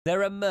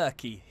There are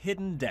murky,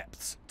 hidden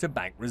depths to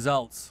bank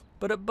results.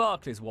 But at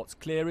Barclays, what's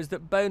clear is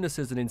that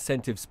bonuses and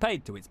incentives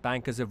paid to its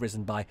bankers have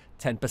risen by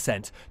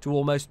 10% to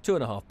almost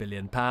 £2.5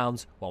 billion,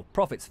 while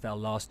profits fell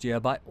last year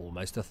by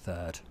almost a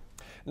third.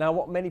 Now,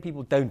 what many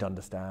people don't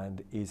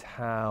understand is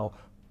how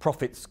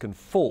profits can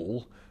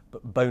fall,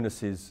 but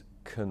bonuses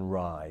can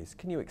rise.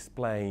 Can you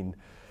explain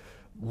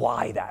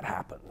why that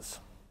happens?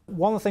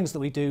 One of the things that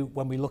we do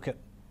when we look at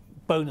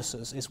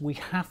bonuses is we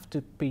have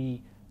to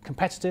be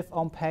competitive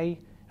on pay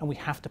and we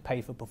have to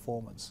pay for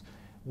performance.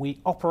 We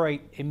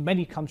operate in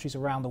many countries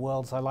around the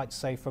world, as I like to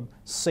say, from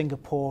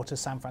Singapore to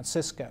San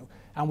Francisco,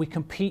 and we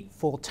compete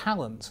for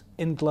talent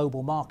in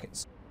global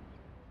markets.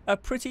 A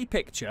pretty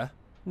picture,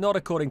 not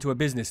according to a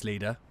business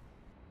leader.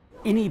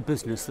 Any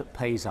business that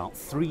pays out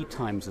 3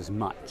 times as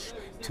much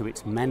to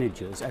its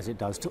managers as it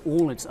does to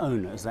all its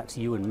owners, that's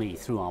you and me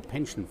through our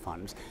pension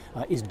funds,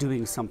 is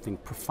doing something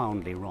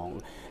profoundly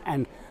wrong.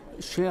 And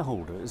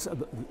shareholders,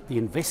 the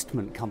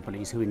investment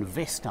companies who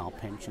invest our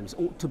pensions,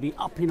 ought to be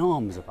up in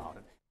arms about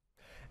it.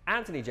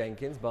 Anthony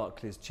Jenkins,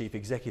 Barclays' chief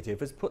executive,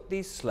 has put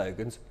these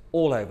slogans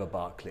all over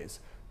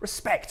Barclays.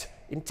 Respect,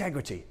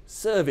 integrity,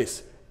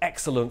 service,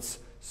 excellence,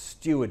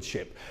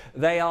 stewardship.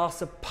 They are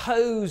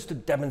supposed to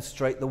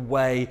demonstrate the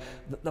way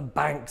that the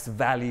bank's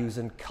values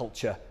and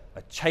culture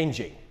are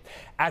changing.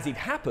 As it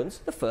happens,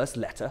 the first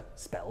letter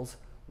spells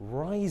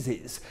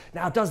rises.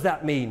 Now, does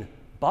that mean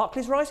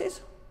Barclays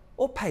rises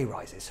or pay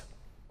rises?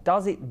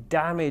 Does it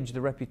damage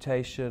the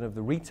reputation of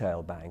the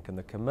retail bank and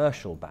the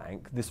commercial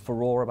bank, this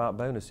furore about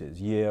bonuses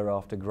year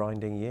after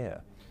grinding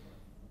year?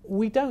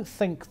 We don't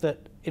think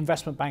that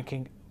investment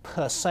banking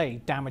per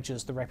se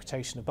damages the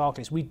reputation of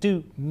Barclays. We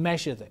do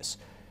measure this.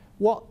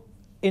 What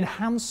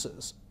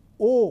enhances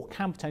or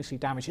can potentially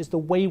damage is the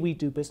way we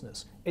do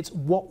business. It's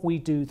what we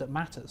do that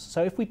matters.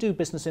 So if we do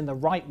business in the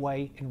right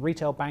way in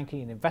retail banking,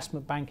 in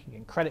investment banking,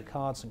 in credit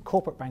cards and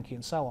corporate banking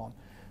and so on,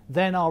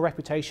 then our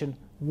reputation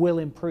will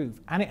improve,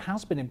 and it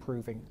has been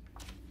improving.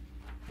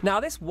 Now,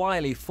 this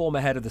wily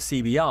former head of the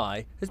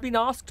CBI has been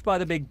asked by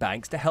the big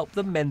banks to help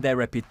them mend their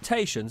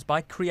reputations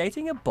by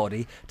creating a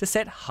body to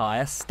set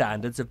higher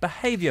standards of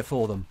behaviour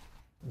for them.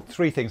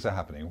 3 things are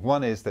happening.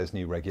 1 is there's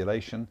new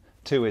regulation.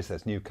 2 is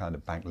there's new kind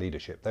of bank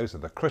leadership. Those are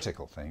the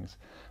critical things.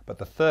 But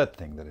the third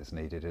thing that is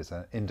needed is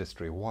an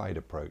industry-wide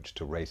approach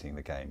to raising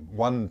the game.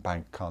 One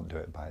bank can't do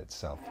it by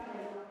itself.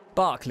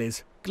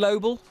 Barclays,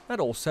 global and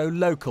also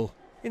local.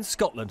 In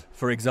Scotland,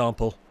 for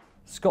example.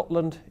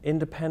 Scotland,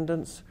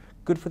 independence,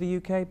 good for the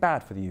UK,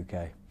 bad for the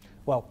UK?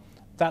 Well,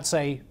 that's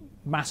a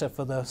matter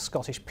for the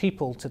Scottish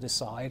people to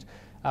decide.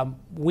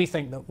 We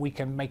think that we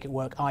can make it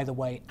work either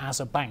way as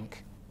a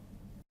bank.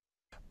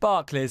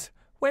 Barclays,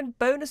 when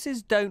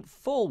bonuses don't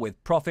fall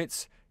with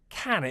profits,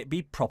 can it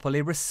be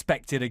properly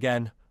respected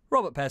again?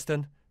 Robert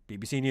Peston,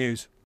 BBC News.